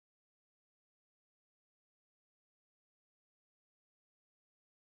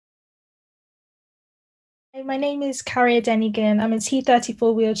My name is Kare Adenegan. I'm a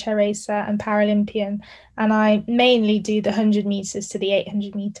T34 wheelchair racer and Paralympian, and I mainly do the 100 meters to the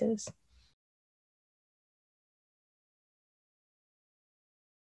 800 meters.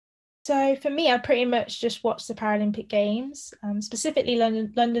 So for me, I pretty much just watched the Paralympic Games, specifically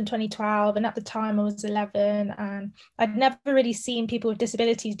London 2012. And at the time, I was 11, and I'd never really seen people with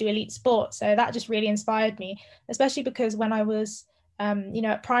disabilities do elite sport. So that just really inspired me, especially because when I was,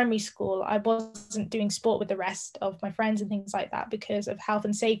 at primary school, I wasn't doing sport with the rest of my friends and things like that because of health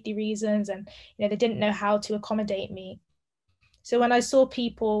and safety reasons, and they didn't know how to accommodate me. So when I saw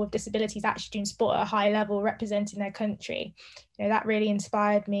people with disabilities actually doing sport at a high level, representing their country, that really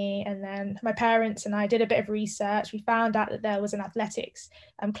inspired me. And then my parents and I did a bit of research. We found out that there was an athletics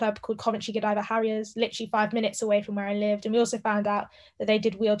club called Coventry Godiva Harriers, literally 5 minutes away from where I lived. And we also found out that they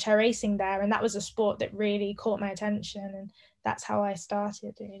did wheelchair racing there, and that was a sport that really caught my attention. And that's how I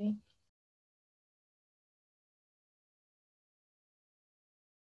started, really.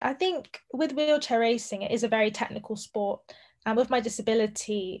 I think with wheelchair racing, it is a very technical sport. And with my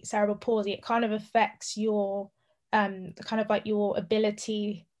disability, cerebral palsy, it kind of affects your kind of like your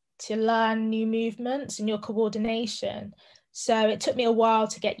ability to learn new movements and your coordination. So it took me a while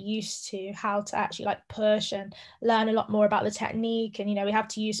to get used to how to actually like push and learn a lot more about the technique. And we have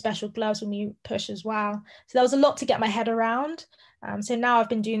to use special gloves when we push as well. So there was a lot to get my head around. So now I've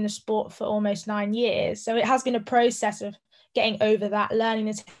been doing the sport for almost 9 years. So it has been a process of getting over that, learning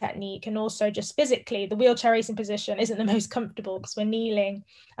the technique, and also just physically, the wheelchair racing position isn't the most comfortable because we're kneeling.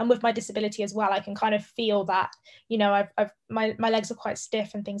 And with my disability as well, I can kind of feel that, my legs are quite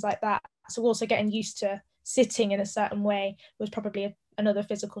stiff and things like that. So also getting used to sitting in a certain way was probably another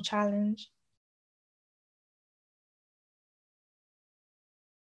physical challenge.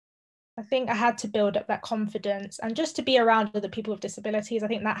 I think I had to build up that confidence and just to be around other people with disabilities. I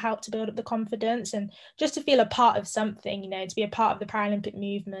think that helped to build up the confidence and just to feel a part of something, to be a part of the Paralympic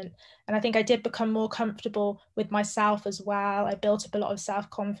movement. And I think I did become more comfortable with myself as well. I built up a lot of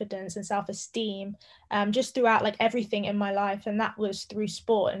self-confidence and self-esteem just throughout like everything in my life. And that was through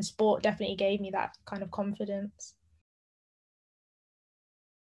sport, and sport definitely gave me that kind of confidence.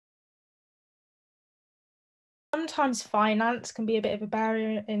 Sometimes finance can be a bit of a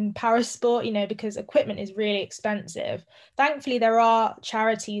barrier in para sport, because equipment is really expensive. Thankfully, there are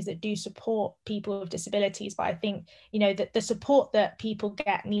charities that do support people with disabilities, but I think, that the support that people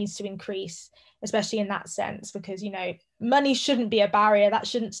get needs to increase, especially in that sense, because, money shouldn't be a barrier. That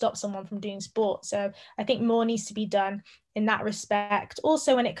shouldn't stop someone from doing sport. So I think more needs to be done in that respect.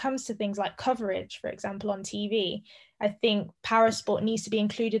 Also, when it comes to things like coverage, for example, on TV, I think para sport needs to be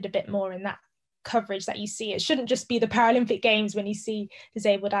included a bit more in that coverage that you see. It shouldn't just be the Paralympic Games when you see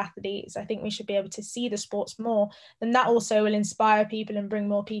disabled athletes. I think we should be able to see the sports more, and that also will inspire people and bring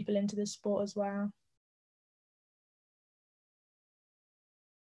more people into the sport as well.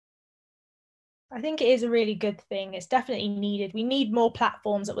 I think it is a really good thing. It's definitely needed. We need more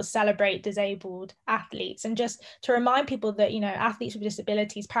platforms that will celebrate disabled athletes and just to remind people that, athletes with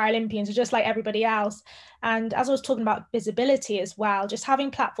disabilities, Paralympians are just like everybody else. And as I was talking about visibility as well, just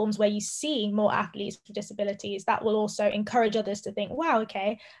having platforms where you see more athletes with disabilities, that will also encourage others to think, wow,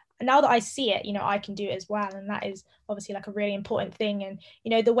 okay, now that I see it, I can do it as well. And that is obviously like a really important thing.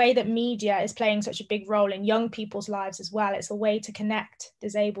 And, the way that media is playing such a big role in young people's lives as well, it's a way to connect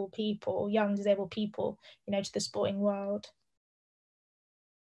disabled people, young disabled people, to the sporting world.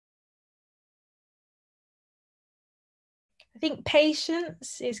 I think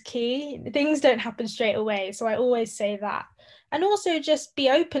patience is key. Things don't happen straight away. So I always say that. And also just be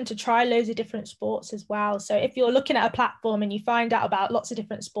open to try loads of different sports as well. So if you're looking at a platform and you find out about lots of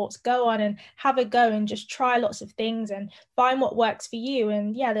different sports, go on and have a go and just try lots of things and find what works for you.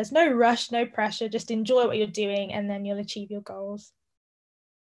 And yeah, there's no rush, no pressure. Just enjoy what you're doing and then you'll achieve your goals.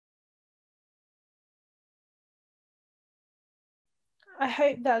 I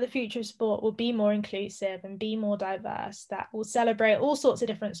hope that the future of sport will be more inclusive and be more diverse, that will celebrate all sorts of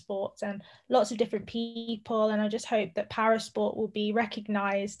different sports and lots of different people. And I just hope that para sport will be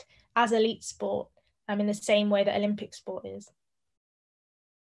recognised as elite sport in the same way that Olympic sport is.